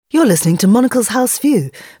You're listening to Monocle's House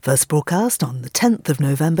View, first broadcast on the 10th of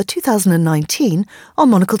November 2019 on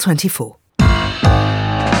Monocle 24.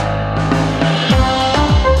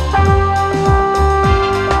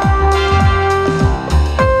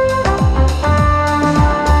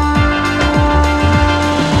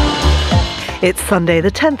 It's Sunday,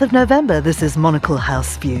 the 10th of November. This is Monocle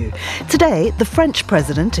House View. Today, the French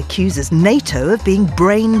president accuses NATO of being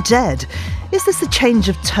brain dead. Is this a change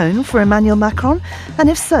of tone for Emmanuel Macron?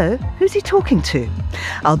 And if so, who's he talking to?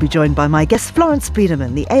 I'll be joined by my guest Florence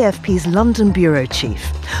Biedermann, the AFP's London bureau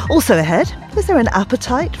chief. Also ahead, is there an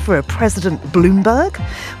appetite for a President Bloomberg?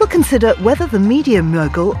 We'll consider whether the media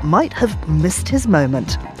mogul might have missed his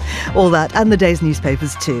moment. All that and the day's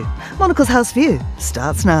newspapers too. Monocle's House View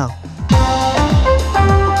starts now.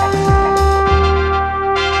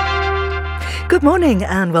 Good morning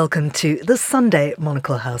and welcome to the Sunday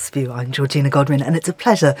Monocle House View. I'm Georgina Godwin and it's a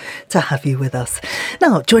pleasure to have you with us.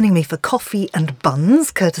 Now, joining me for coffee and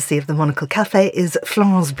buns, courtesy of the Monocle Cafe, is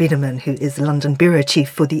Florence Biedermann, who is London Bureau Chief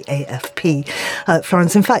for the AFP.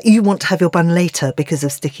 Florence, in fact, you want to have your bun later because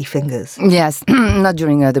of sticky fingers. Yes, not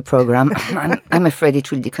during the programme. I'm afraid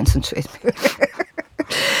it will deconcentrate me.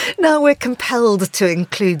 Now, we're compelled to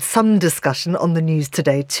include some discussion on the news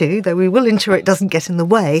today too, though we will ensure it doesn't get in the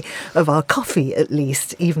way of our coffee at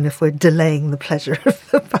least, even if we're delaying the pleasure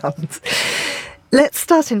of the buns. Let's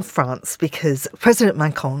start in France because President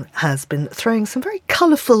Macron has been throwing some very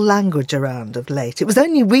colourful language around of late. It was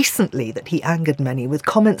only recently that he angered many with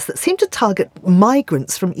comments that seemed to target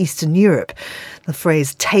migrants from Eastern Europe. The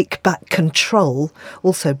phrase "take back control"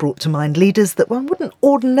 also brought to mind leaders that one wouldn't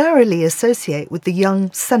ordinarily associate with the young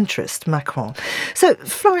centrist Macron. So,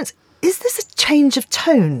 Florence, is this a change of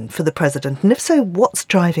tone for the president? And if so, what's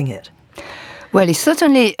driving it? Well, he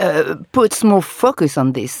certainly puts more focus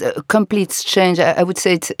on this. A complete change. I would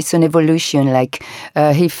say it's an evolution. Like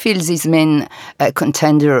he feels his main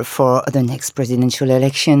contender for the next presidential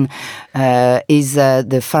election is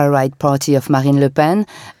the far-right party of Marine Le Pen.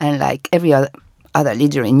 And like every other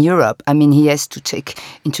leader in Europe, I mean, he has to take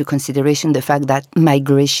into consideration the fact that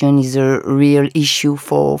migration is a real issue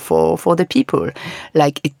for the people.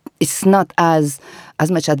 Like it's not as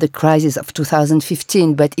much as the crisis of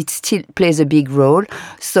 2015, but it still plays a big role.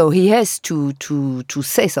 So he has to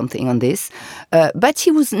say something on this. But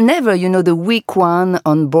he was never, the weak one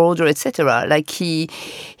on border, etc. Like he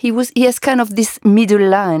has kind of this middle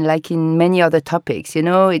line, like in many other topics.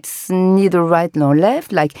 It's neither right nor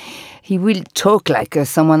left. Like he will talk like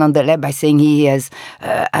someone on the left by saying he has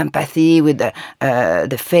empathy with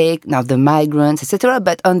the fake, now the migrants, etc.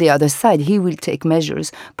 But on the other side, he will take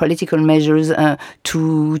measures, political measures,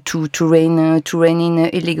 to rein in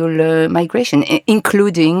illegal migration,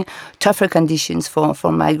 including tougher conditions for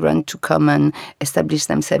migrants to come and establish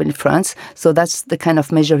themselves in France. So that's the kind of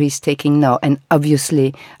measure he's taking now. And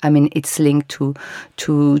obviously, I mean, it's linked to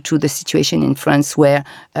the situation in France where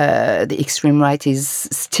the extreme right is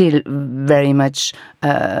still very much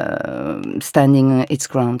standing its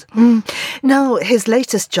ground. Now, his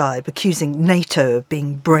latest jibe accusing NATO of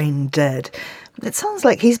being brain dead, it sounds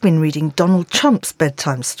like he's been reading Donald Trump's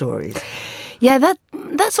bedtime stories. Yeah,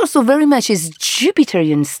 that's also very much his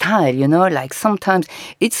Jupiterian style, like sometimes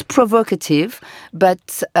it's provocative,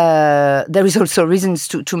 but there is also reasons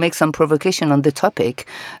to make some provocation on the topic.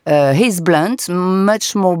 He's blunt,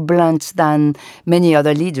 much more blunt than many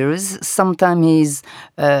other leaders. Sometimes he's,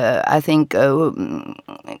 I think,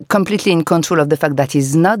 completely in control of the fact that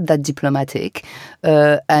he's not that diplomatic.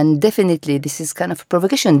 And definitely this is kind of a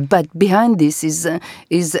provocation. But behind this is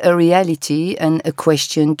a reality and a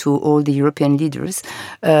question to all the European leaders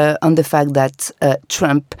on the fact that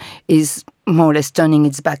Trump is more or less turning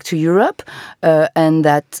its back to Europe and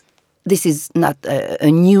that this is not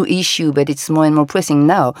a new issue, but it's more and more pressing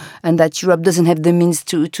now, and that Europe doesn't have the means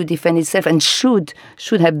to defend itself and should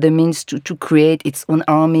have the means to create its own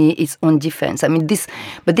army, its own defense. I mean, this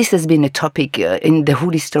has been a topic in the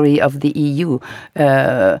whole history of the EU.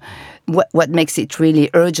 What makes it really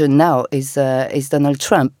urgent now is Donald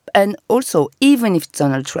Trump. And also, even if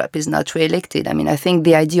Donald Trump is not re-elected, I mean, I think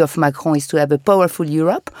the idea of Macron is to have a powerful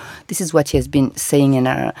Europe. This is what he has been saying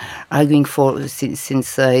and arguing for since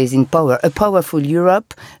he's in power. A powerful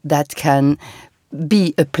Europe that can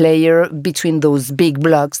be a player between those big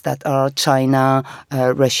blocs that are China,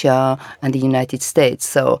 Russia, and the United States.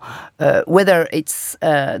 So whether it's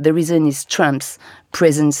the reason is Trump's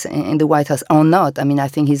presence in the White House or not, I mean, I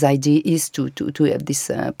think his idea is to have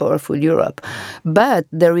this powerful Europe. But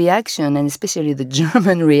the reaction, and especially the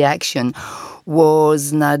German reaction,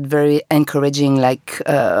 was not very encouraging. Like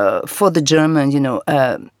for the Germans,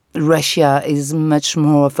 Russia is much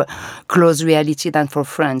more of a close reality than for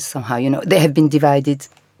France somehow. They have been divided.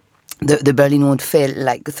 The Berlin Wall fell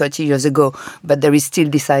like 30 years ago, but there is still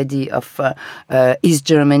this idea of East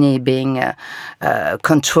Germany being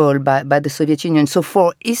controlled by the Soviet Union. So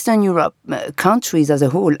for Eastern Europe countries as a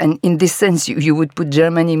whole, and in this sense, you would put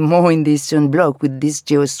Germany more in the Eastern Bloc with this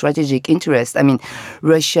geostrategic interest. I mean,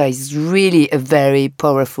 Russia is really a very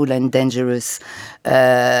powerful and dangerous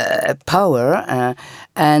power,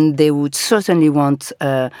 and they would certainly want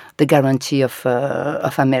the guarantee of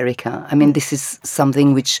America. I mean, this is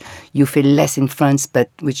something which you feel less in France, but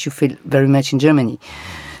which you feel very much in Germany.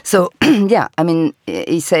 So, yeah, I mean,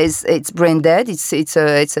 he says it's brain dead. It's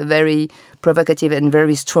a very provocative and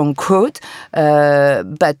very strong quote,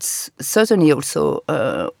 but certainly also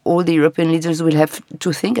all the European leaders will have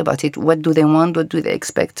to think about it. What do they want? What do they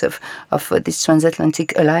expect of this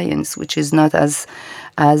transatlantic alliance, which is not as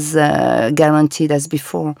guaranteed as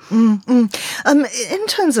before? In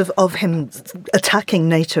terms of him attacking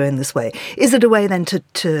NATO in this way, is it a way then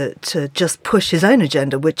to just push his own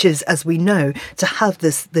agenda, which is, as we know, to have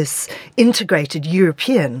this integrated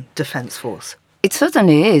European defence force? It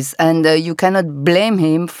certainly is, and you cannot blame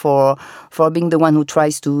him for being the one who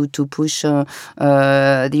tries to push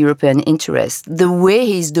the European interest. The way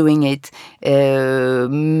he's doing it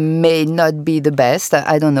may not be the best.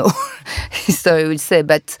 I don't know, so I would say,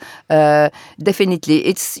 but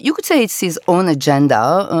definitely, you could say it's his own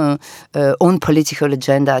agenda, own political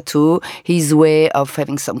agenda too. His way of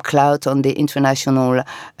having some clout on the international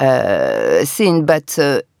scene, but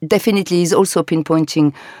definitely he's also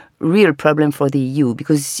pinpointing real problem for the EU,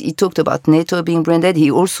 because he talked about NATO being brain dead.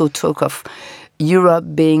 He also talked of Europe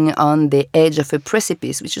being on the edge of a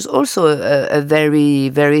precipice, which is also a very,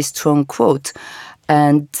 very strong quote.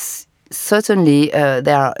 And certainly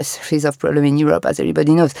there are a series of problems in Europe, as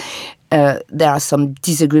everybody knows. There are some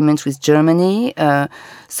disagreements with Germany.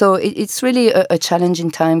 So it's really a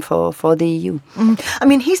challenging time for the EU. I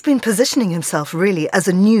mean, he's been positioning himself really as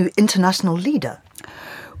a new international leader.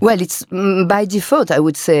 Well, it's by default, I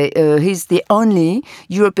would say, he's the only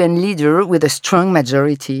European leader with a strong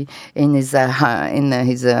majority in his in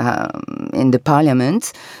the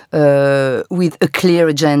parliament, with a clear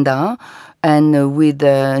agenda, and with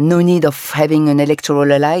no need of having an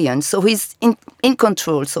electoral alliance. So he's in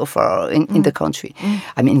control so far in the country.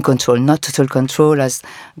 I mean, in control, not total control, as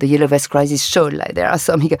the Yellow Vest crisis showed. Like there are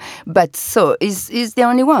some, but so he's the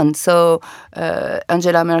only one. So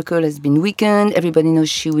Angela Merkel has been weakened. Everybody knows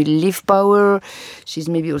she will leave power. She's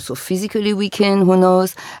maybe also physically weakened. Who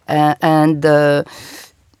knows? And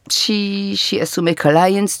she has to make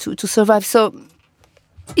alliance to survive. So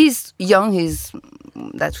he's young.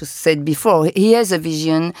 That was said before. He has a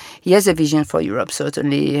vision. He has a vision for Europe,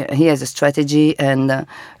 certainly. He has a strategy. And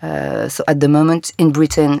so at the moment in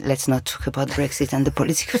Britain, let's not talk about Brexit and the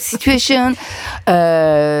political situation.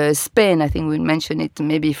 Spain, I think we'll mention it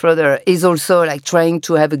maybe further, is also like trying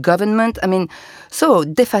to have a government. I mean, so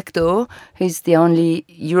de facto, he's the only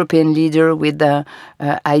European leader with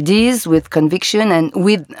ideas, with conviction, and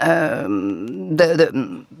with the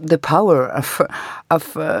power of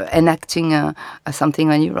enacting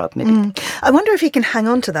something on Europe, maybe. I wonder if he can hang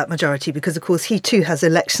on to that majority, because, of course, he too has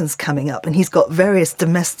elections coming up and he's got various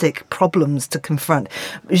domestic problems to confront.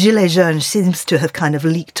 Gilets jaunes seems to have kind of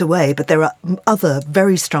leaked away, but there are other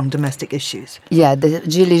very strong domestic issues. Yeah, the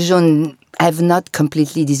Gilets jaunes have not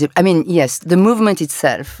completely disappeared. I mean, yes, the movement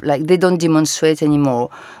itself, like they don't demonstrate anymore,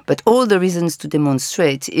 but all the reasons to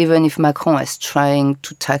demonstrate, even if Macron is trying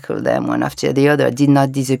to tackle them one after the other, did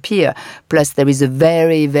not disappear. Plus, there is a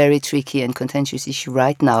very, very tricky and contentious issue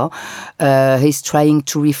right now. He's trying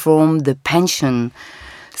to reform the pension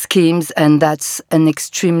schemes, and that's an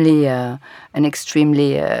extremely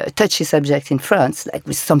touchy subject in France, like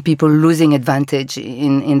with some people losing advantage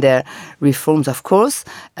in their reforms, of course.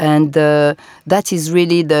 And that is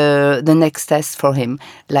really the next test for him.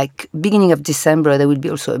 Like beginning of December, there will be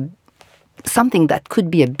also something that could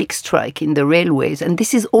be a big strike in the railways. And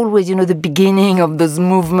this is always, the beginning of those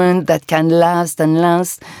movements that can last and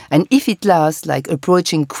last. And if it lasts, like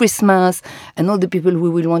approaching Christmas and all the people who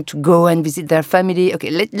will want to go and visit their family, okay,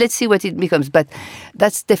 let's see what it becomes. But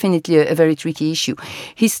that's definitely a very tricky issue.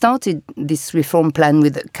 He started this reform plan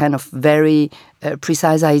with a kind of very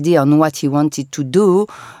precise idea on what he wanted to do,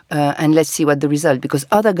 and let's see what the result. Because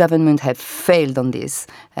other governments have failed on this,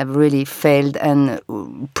 have really failed and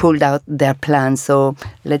pulled out their plans. So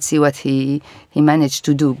let's see what he managed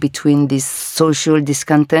to do between this social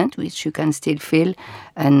discontent, which you can still feel,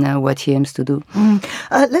 and what he aims to do.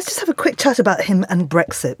 Let's just have a quick chat about him and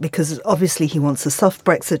Brexit, because obviously he wants a soft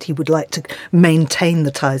Brexit. He would like to maintain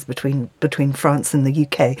the ties between France and the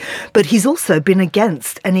UK. But he's also been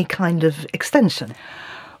against any kind of extension.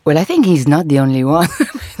 Well, I think he's not the only one.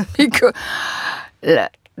 Because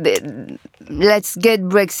let's get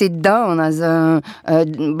Brexit down, as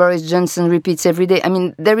Boris Johnson repeats every day. I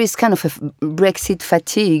mean, there is kind of a Brexit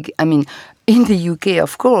fatigue. I mean, in the UK,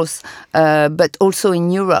 of course, but also in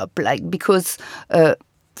Europe, because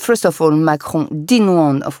first of all, Macron didn't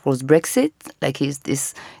want, of course, Brexit. He's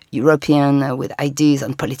this European with ideas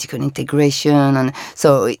on political integration, and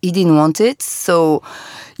so he didn't want it. So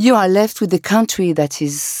you are left with a country that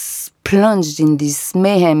is plunged in this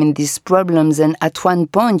mayhem, in these problems, and at one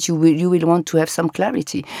point you will want to have some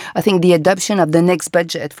clarity. I think the adoption of the next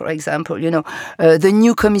budget, for example, the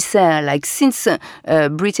new commissaire, since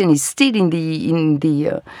Britain is still in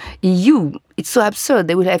the EU, it's so absurd.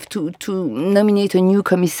 They will have to nominate a new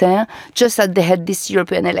commissaire just as they had this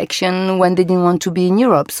European election when they didn't want to be in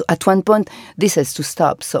Europe. So at one point, this has to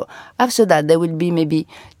stop. So after that, there will be maybe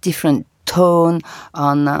different tone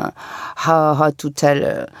on how to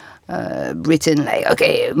tell Britain,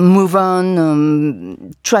 okay, move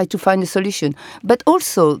on, try to find a solution. But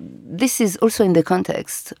also, this is also in the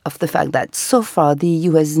context of the fact that so far the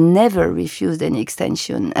EU has never refused any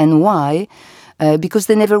extension. And why? Because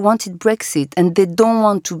they never wanted Brexit, and they don't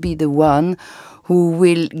want to be the one who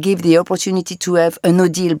will give the opportunity to have a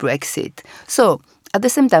no-deal Brexit. So, at the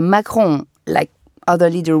same time, Macron, like other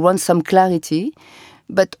leaders, wants some clarity,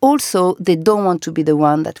 but also they don't want to be the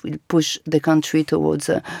one that will push the country towards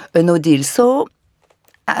a no-deal. So,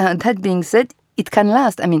 that being said, it can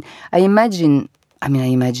last. I imagine, I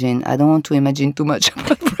don't want to imagine too much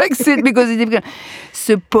about Brexit because it's difficult.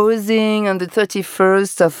 Supposing on the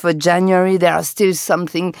 31st of January there are still some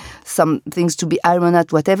things to be ironed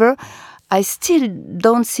out, whatever, I still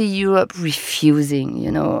don't see Europe refusing,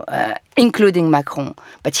 including Macron.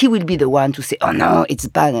 But he will be the one to say, oh no, it's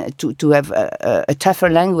bad, to have a tougher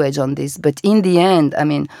language on this. But in the end,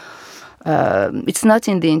 it's not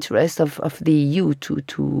in the interest of the EU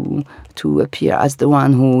to appear as the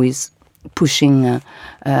one who is pushing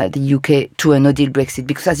the UK to a no-deal Brexit.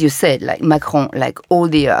 Because as you said, like Macron, like all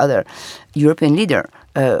the other European leaders,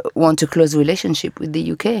 want a close relationship with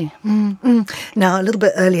the UK. Now, a little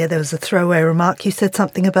bit earlier, there was a throwaway remark. You said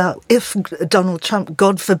something about if Donald Trump,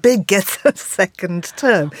 God forbid, gets a second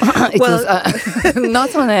term. It was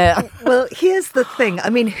not on air. Well, here's the thing.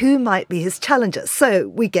 Who might be his challenger? So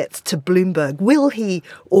we get to Bloomberg. Will he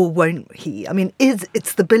or won't he?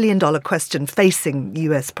 It's the billion-dollar question facing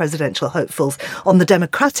US presidential hopefuls on the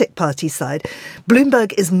Democratic Party side.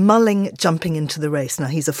 Bloomberg is mulling jumping into the race. Now,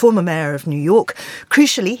 he's a former mayor of New York.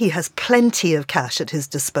 Crucially, he has plenty of cash at his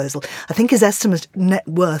disposal. I think his estimate net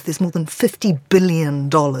worth is more than $50 billion.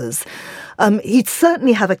 He'd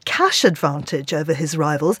certainly have a cash advantage over his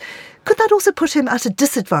rivals. Could that also put him at a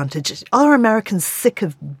disadvantage? Are Americans sick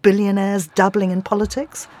of billionaires dabbling in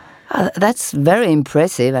politics? That's very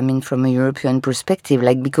impressive, from a European perspective,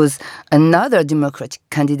 because another Democratic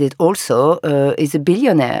candidate also is a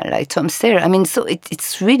billionaire, like Tom Steyer. So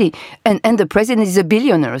it's really... And the president is a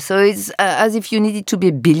billionaire, so it's as if you needed to be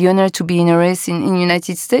a billionaire to be in a race in the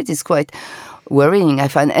United States. It's quite worrying, I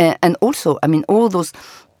find. And also, all those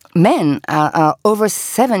men are over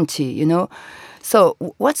 70, So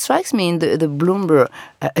what strikes me in the Bloomberg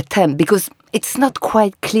attempt, because it's not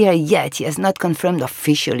quite clear yet, he has not confirmed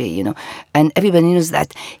officially, and everybody knows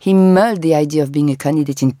that he mulled the idea of being a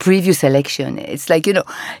candidate in previous election. It's like,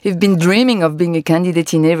 he's been dreaming of being a candidate.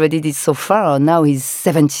 He never did it so far. Now he's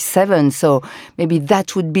 77, so maybe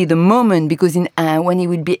that would be the moment, because when he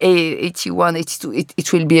will be 81, 82,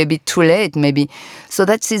 it will be a bit too late, maybe. So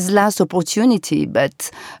that's his last opportunity,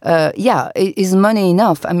 but is money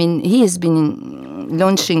enough? He has been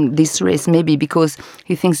launching this race maybe because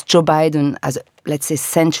he thinks Joe Biden, as a, let's say,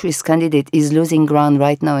 centrist candidate, is losing ground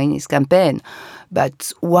right now in his campaign.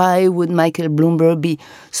 But why would Michael Bloomberg be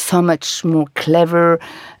so much more clever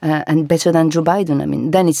and better than Joe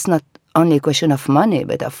Biden? Then it's not only a question of money,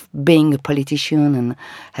 but of being a politician and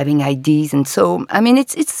having ideas. And so,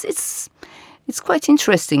 it's quite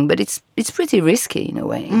interesting, but it's pretty risky in a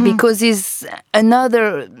way, because he's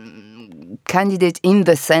another candidate in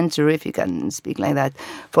the center, if you can speak like that,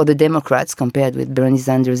 for the Democrats compared with Bernie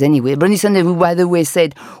Sanders anyway. Bernie Sanders, who, by the way,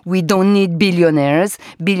 said, we don't need billionaires.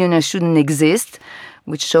 Billionaires shouldn't exist,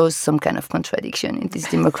 which shows some kind of contradiction in this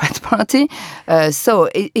Democrat Party. So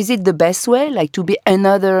is it the best way, like to be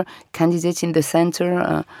another candidate in the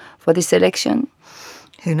center for this election?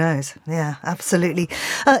 Who knows? Yeah, absolutely.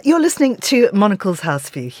 You're listening to Monocle's House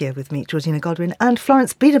View here with me, Georgina Godwin and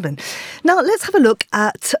Florence Biedermann. Now, let's have a look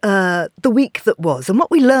at the week that was and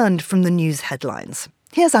what we learned from the news headlines.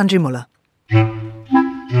 Here's Andrew Muller.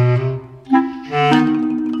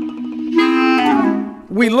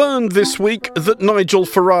 We learned this week that Nigel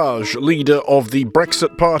Farage, leader of the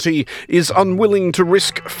Brexit Party, is unwilling to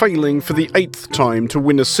risk failing for the 8th time to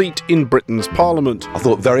win a seat in Britain's Parliament. I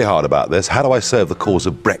thought very hard about this. How do I serve the cause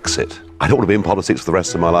of Brexit? I don't want to be in politics for the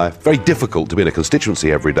rest of my life. Very difficult to be in a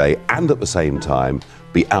constituency every day and at the same time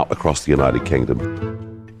be out across the United Kingdom.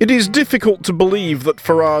 It is difficult to believe that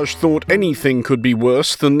Farage thought anything could be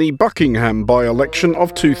worse than the Buckingham by-election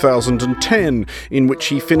of 2010, in which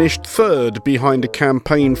he finished third behind a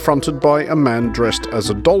campaign fronted by a man dressed as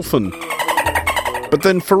a dolphin. But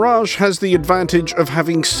then Farage has the advantage of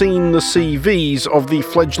having seen the CVs of the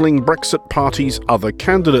fledgling Brexit Party's other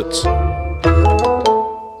candidates.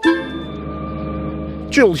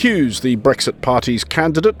 Jill Hughes, the Brexit Party's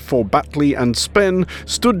candidate for Batley and Spen,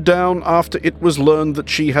 stood down after it was learned that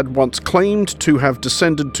she had once claimed to have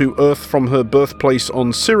descended to Earth from her birthplace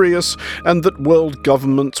on Sirius and that world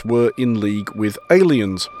governments were in league with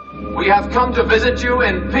aliens. We have come to visit you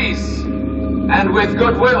in peace and with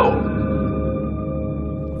goodwill.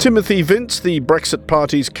 Timothy Vince, the Brexit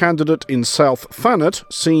Party's candidate in South Thanet,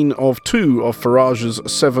 scene of 2 of Farage's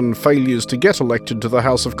 7 failures to get elected to the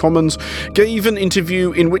House of Commons, gave an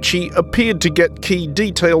interview in which he appeared to get key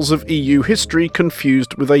details of EU history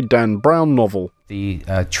confused with a Dan Brown novel. The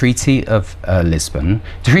Treaty of Lisbon.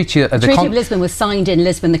 The Treaty of Lisbon was signed in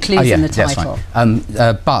Lisbon, the clue's in the title. That's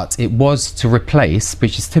right. But it was to replace,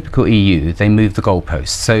 which is typical EU, they moved the goalposts.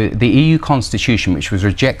 So the EU constitution, which was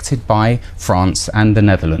rejected by France and the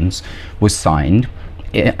Netherlands, was signed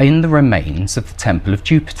in the remains of the Temple of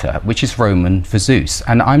Jupiter, which is Roman for Zeus.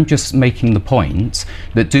 And I'm just making the point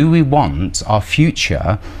that do we want our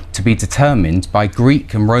future to be determined by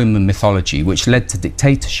Greek and Roman mythology, which led to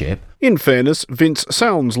dictatorship? In fairness, Vince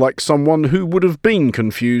sounds like someone who would have been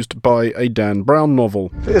confused by a Dan Brown novel.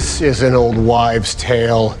 This is an old wives'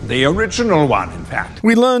 tale. The original one, in fact.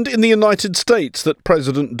 We learned in the United States that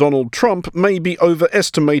President Donald Trump may be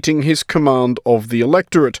overestimating his command of the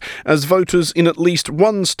electorate, as voters in at least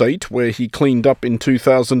one state, where he cleaned up in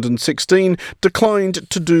 2016, declined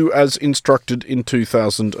to do as instructed in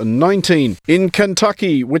 2019. In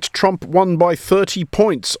Kentucky, which Trump won by 30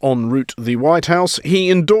 points en route to the White House, he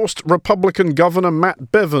endorsed Republican Governor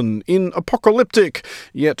Matt Bevin in apocalyptic,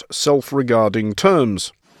 yet self-regarding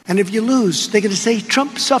terms. And if you lose, they're going to say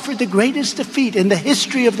Trump suffered the greatest defeat in the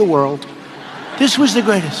history of the world. This was the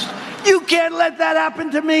greatest. You can't let that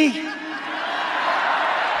happen to me.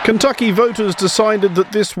 Kentucky voters decided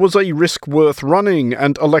that this was a risk worth running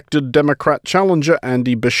and elected Democrat challenger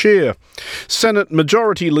Andy Beshear. Senate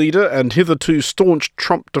Majority Leader and hitherto staunch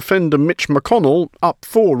Trump defender Mitch McConnell, up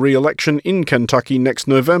for re-election in Kentucky next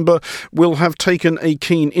November, will have taken a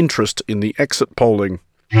keen interest in the exit polling.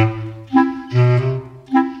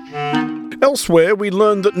 Elsewhere, we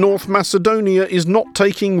learned that North Macedonia is not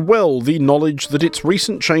taking well the knowledge that its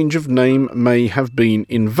recent change of name may have been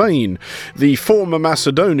in vain. The former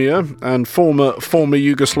Macedonia and former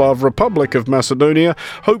Yugoslav Republic of Macedonia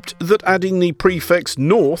hoped that adding the prefix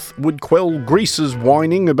North would quell Greece's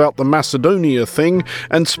whining about the Macedonia thing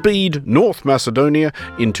and speed North Macedonia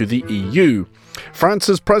into the EU.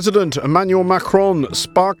 France's President Emmanuel Macron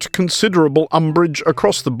sparked considerable umbrage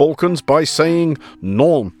across the Balkans by saying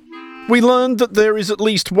non. We learned that there is at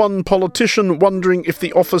least one politician wondering if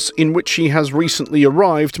the office in which he has recently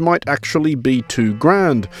arrived might actually be too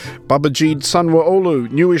grand. Babajide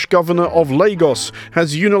Sanwo-Olu, newish governor of Lagos,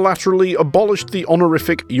 has unilaterally abolished the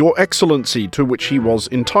honorific Your Excellency to which he was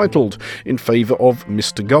entitled, in favour of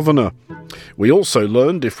Mr. Governor. We also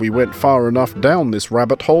learned, if we went far enough down this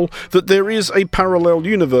rabbit hole, that there is a parallel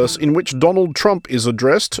universe in which Donald Trump is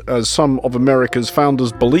addressed, as some of America's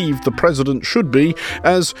founders believed the president should be,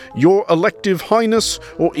 as Your Elective Highness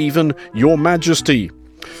or even Your Majesty.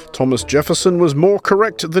 Thomas Jefferson was more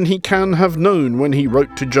correct than he can have known when he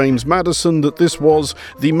wrote to James Madison that this was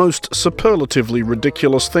the most superlatively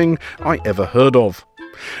ridiculous thing I ever heard of.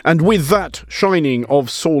 And with that shining of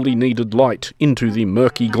sorely needed light into the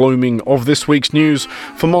murky gloaming of this week's news,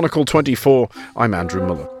 for Monocle 24, I'm Andrew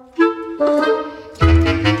Muller.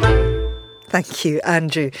 Thank you,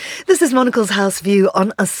 Andrew. This is Monocle's House View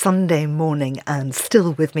on a Sunday morning, and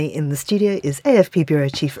still with me in the studio is AFP Bureau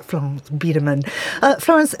Chief Florence Biedermann.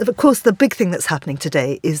 Florence, of course, the big thing that's happening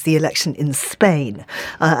today is the election in Spain.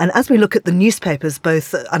 And as we look at the newspapers,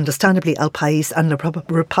 both understandably El País and La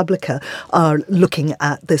Repubblica are looking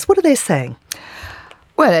at this. What are they saying?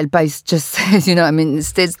 Well, El País just says,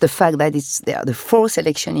 states the fact that they are the fourth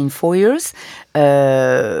election in 4 years,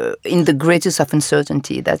 in the greatest of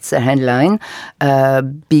uncertainty. That's the headline,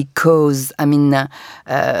 because, the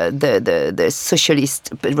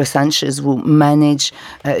socialist Pedro Sanchez, who managed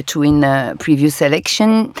to win a previous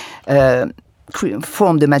election,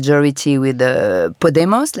 formed a majority with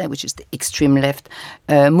Podemos, which is the extreme left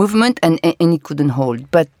movement, and it couldn't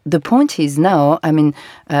hold. But the point is now,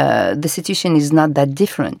 the situation is not that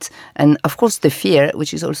different. And of course, the fear,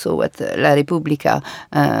 which is also what La Repubblica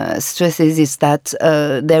stresses, is that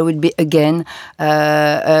there will be again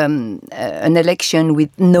an election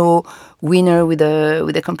with no winner with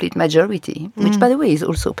a complete majority, which, by the way, is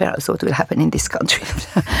also perhaps what will happen in this country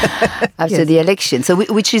after the election. So,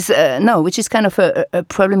 which is kind of a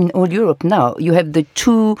problem in all Europe now. You have the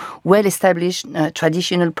two well-established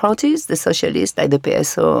traditional parties, the socialists, like the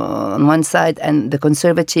PSO on one side, and the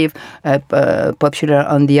conservative, popular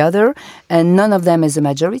on the other, and none of them has a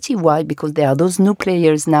majority. Why? Because there are those new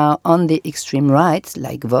players now on the extreme right,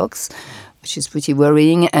 like Vox, which is pretty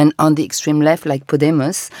worrying, and on the extreme left, like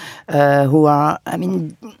Podemos, who are,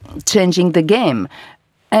 changing the game.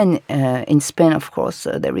 And in Spain, of course,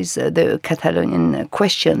 there is the Catalonian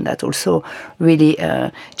question that also really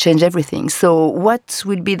changed everything. So what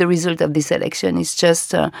will be the result of this election is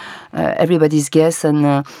just everybody's guess,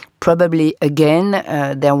 and probably again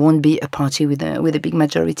there won't be a party with a big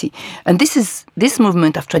majority. And this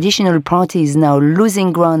movement of traditional parties now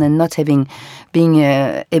losing ground and not being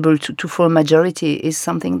able to form majority is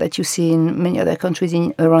something that you see in many other countries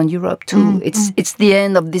around Europe too. It's the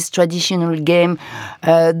end of this traditional game,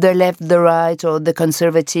 the left, the right, or the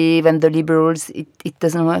conservative and the liberals. It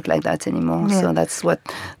doesn't work like that anymore. Yeah. So that's what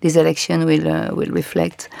this election will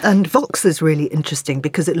reflect. And Vox is really interesting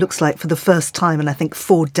because it looks like for the first time in I think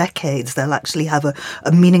 4 decades they'll actually have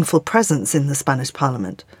a meaningful presence in the Spanish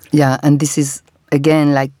parliament. Yeah, and this is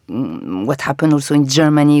again like what happened also in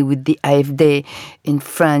Germany with the AfD. In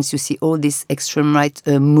France, you see all this extreme right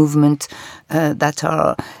movement that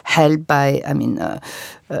are held by,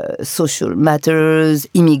 social matters,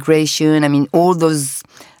 immigration, all those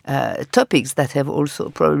topics that have also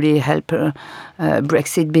probably helped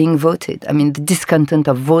Brexit being voted. The discontent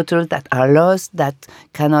of voters that are lost, that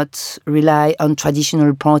cannot rely on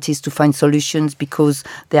traditional parties to find solutions because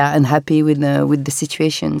they are unhappy with the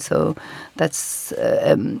situation. So that's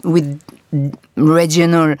with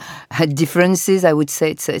regional differences, I would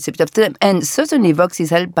say it's a bit of them. And certainly Vox is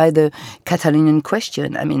helped by the Catalonian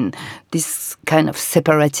question. This kind of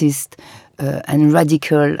separatist and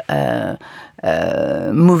radical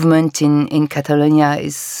movement in Catalonia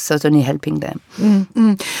is certainly helping them.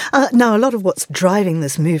 Now, a lot of what's driving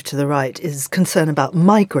this move to the right is concern about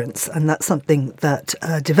migrants, and that's something that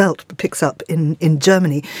Die Welt picks up in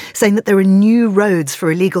Germany, saying that there are new roads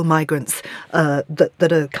for illegal migrants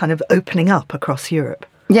that are kind of opening up across Europe.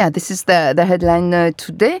 Yeah, this is the headline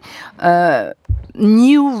today.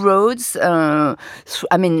 New roads, not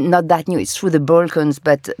that new, it's through the Balkans,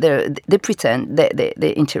 but they pretend,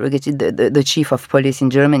 they interrogated the chief of police in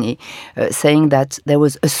Germany, saying that there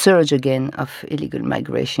was a surge again of illegal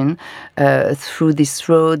migration through this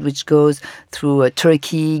road, which goes through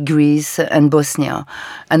Turkey, Greece, and Bosnia.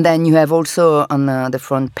 And then you have also on the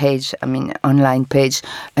front page, online page,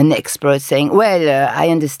 an expert saying, I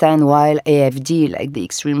understand why AfD, like the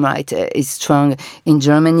extreme right, is strong in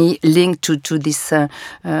Germany, linked to this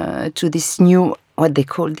new, what they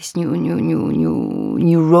call this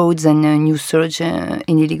new roads and new surge in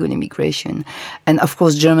illegal immigration. And of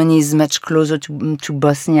course, Germany is much closer to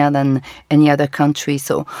Bosnia than any other country.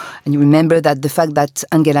 So, and you remember that the fact that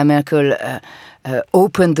Angela Merkel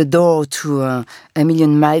opened the door to 1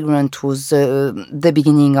 million migrants was the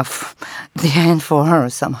beginning of the end for her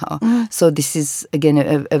somehow. So this is, again,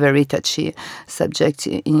 a very touchy subject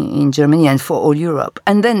in Germany and for all Europe.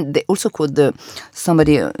 And then they also quote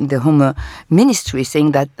somebody in the Home Ministry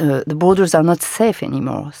saying that the borders are not safe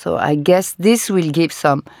anymore. So I guess this will give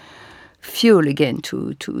some fuel again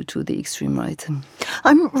to the extreme right.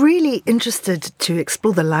 I'm really interested to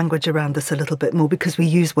explore the language around this a little bit more, because we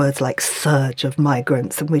use words like surge of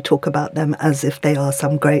migrants and we talk about them as if they are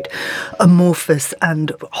some great amorphous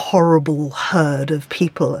and horrible herd of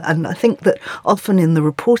people. And I think that often in the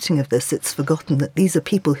reporting of this, it's forgotten that these are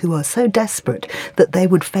people who are so desperate that they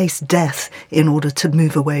would face death in order to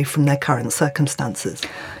move away from their current circumstances.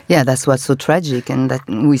 Yeah, that's what's so tragic, and that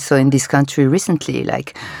we saw in this country recently,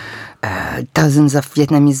 like dozens of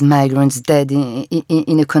Vietnamese migrants dead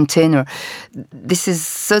in a container. This is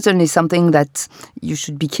certainly something that you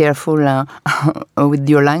should be careful with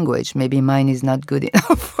your language. Maybe mine is not good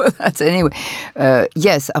enough for that. Anyway,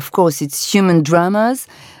 yes, of course, it's human dramas.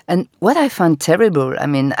 And what I find terrible, I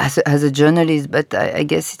mean, as a journalist, but I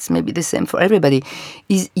guess it's maybe the same for everybody,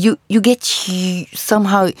 is you get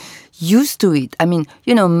somehow used to it. I mean,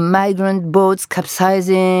 migrant boats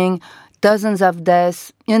capsizing, dozens of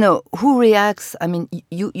deaths, who reacts? I mean,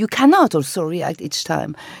 you cannot also react each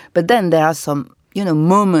time. But then there are some,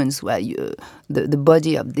 moments where the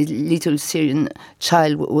body of the little Syrian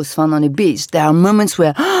child was found on a beach. There are moments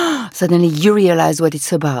where suddenly you realize what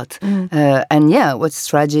it's about. And yeah, what's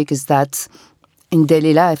tragic is that in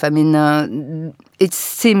daily life, I mean, it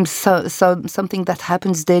seems something that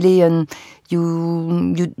happens daily, and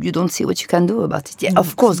you don't see what you can do about it. Yeah,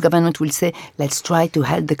 of course, government will say, let's try to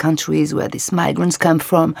help the countries where these migrants come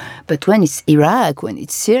from. But when it's Iraq, when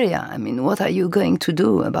it's Syria, I mean, what are you going to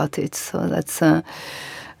do about it? So that's so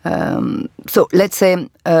let's say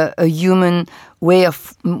a human way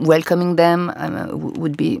of welcoming them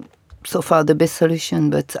would be so far the best solution,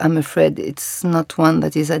 but I'm afraid it's not one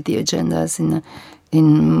that is at the agendas in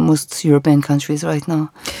most European countries right now.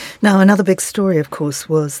 Now, another big story, of course,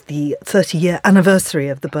 was the 30-year anniversary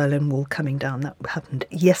of the Berlin Wall coming down. That happened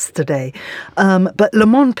yesterday. But Le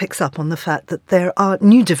Monde picks up on the fact that there are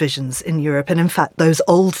new divisions in Europe, and in fact, those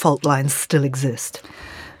old fault lines still exist.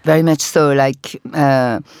 Very much so. Like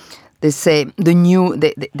they say,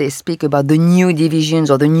 they speak about the new divisions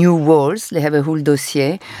or the new walls. They have a whole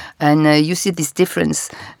dossier, and you see this difference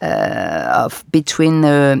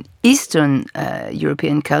between Eastern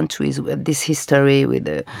European countries with this history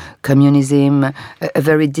with communism, a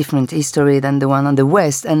very different history than the one on the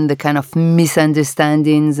West, and the kind of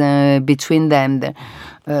misunderstandings between them.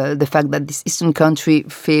 The fact that this Eastern country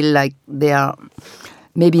feel like they are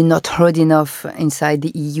maybe not heard enough inside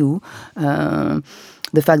the EU.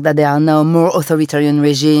 The fact that there are now more authoritarian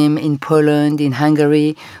regime in Poland, in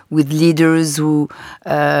Hungary, with leaders who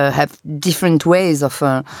have different ways of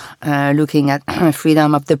looking at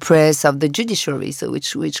freedom of the press, of the judiciary, so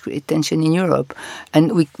which create tension in Europe.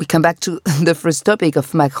 And we come back to the first topic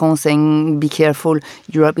of Macron saying, be careful,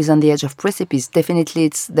 Europe is on the edge of precipice.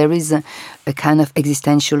 Definitely there is a kind of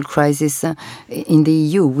existential crisis in the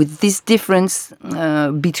EU, with this difference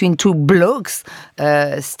between two blocs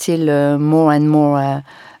still more and more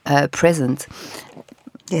present.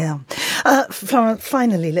 Yeah. Florence,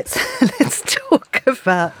 finally, let's talk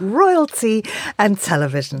about royalty and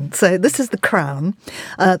television. So this is The Crown.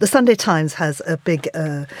 The Sunday Times has a big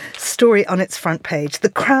story on its front page. The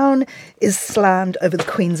Crown is slammed over the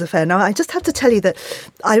Queen's affair. Now, I just have to tell you that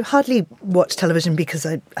I hardly watch television because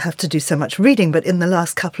I have to do so much reading, but in the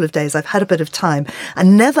last couple of days I've had a bit of time,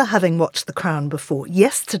 and never having watched The Crown before,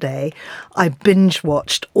 yesterday I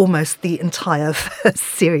binge-watched almost the entire first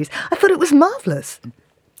series. I thought it was marvellous.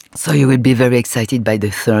 So you will be very excited by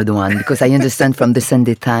the third one, because I understand from the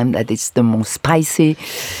Sunday Times that it's the most spicy,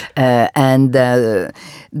 and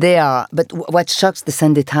they are. But what shocks the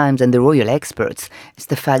Sunday Times and the royal experts is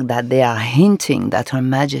the fact that they are hinting that Her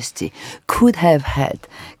Majesty could have had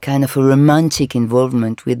kind of a romantic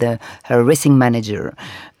involvement with her racing manager.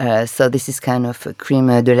 So this is kind of a crime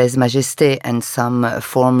de lèse-majesté, and some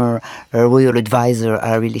former royal advisor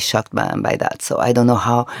are really shocked by that. So I don't know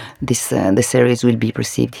how the series will be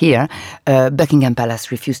perceived here. Buckingham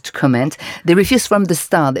Palace refused to comment. They refused from the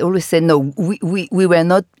start. They always said, no, we were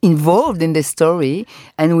not involved in the story,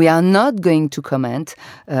 and we are not going to comment.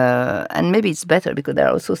 And maybe it's better, because there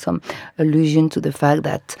are also some allusion to the fact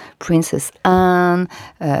that Princess Anne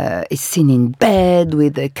is seen in bed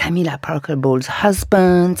with Camilla Parker Bowles'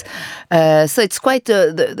 husband. So it's quite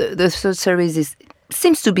the third series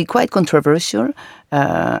seems to be quite controversial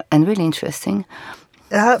and really interesting.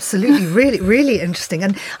 Absolutely, really, really interesting.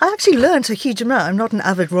 And I actually learnt a huge amount. I'm not an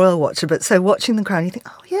avid royal watcher, but so watching The Crown, you think,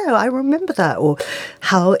 oh yeah, I remember that, or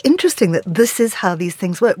how interesting that this is how these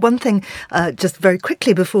things work. One thing, just very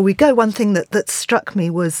quickly before we go, one thing that struck me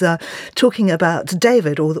was talking about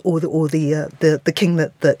David, or the king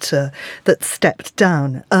that stepped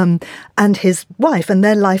down, and his wife and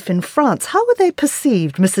their life in France. How were they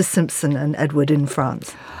perceived, Mrs. Simpson and Edward, in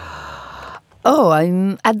France? Oh,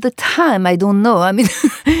 at the time, I don't know. I mean,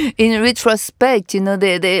 in retrospect, they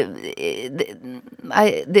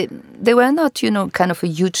were not, kind of a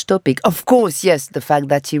huge topic. Of course, yes, the fact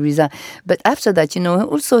that he resigned. But after that,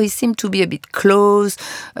 also he seemed to be a bit close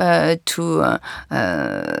to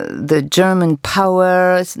the German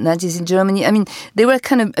powers, Nazis in Germany. I mean, they were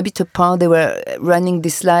kind of a bit apart. They were running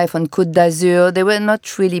this life on Côte d'Azur. They were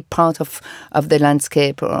not really part of the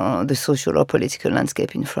landscape or the social or political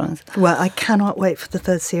landscape in France. Well, I cannot wait for the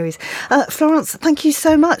third series. Florence, thank you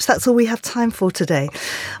so much. That's all we have time for today.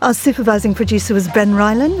 Our supervising producer was Ben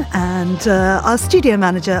Rylan, and our studio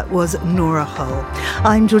manager was Nora Hull.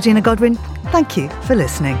 I'm Georgina Godwin. Thank you for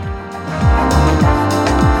listening.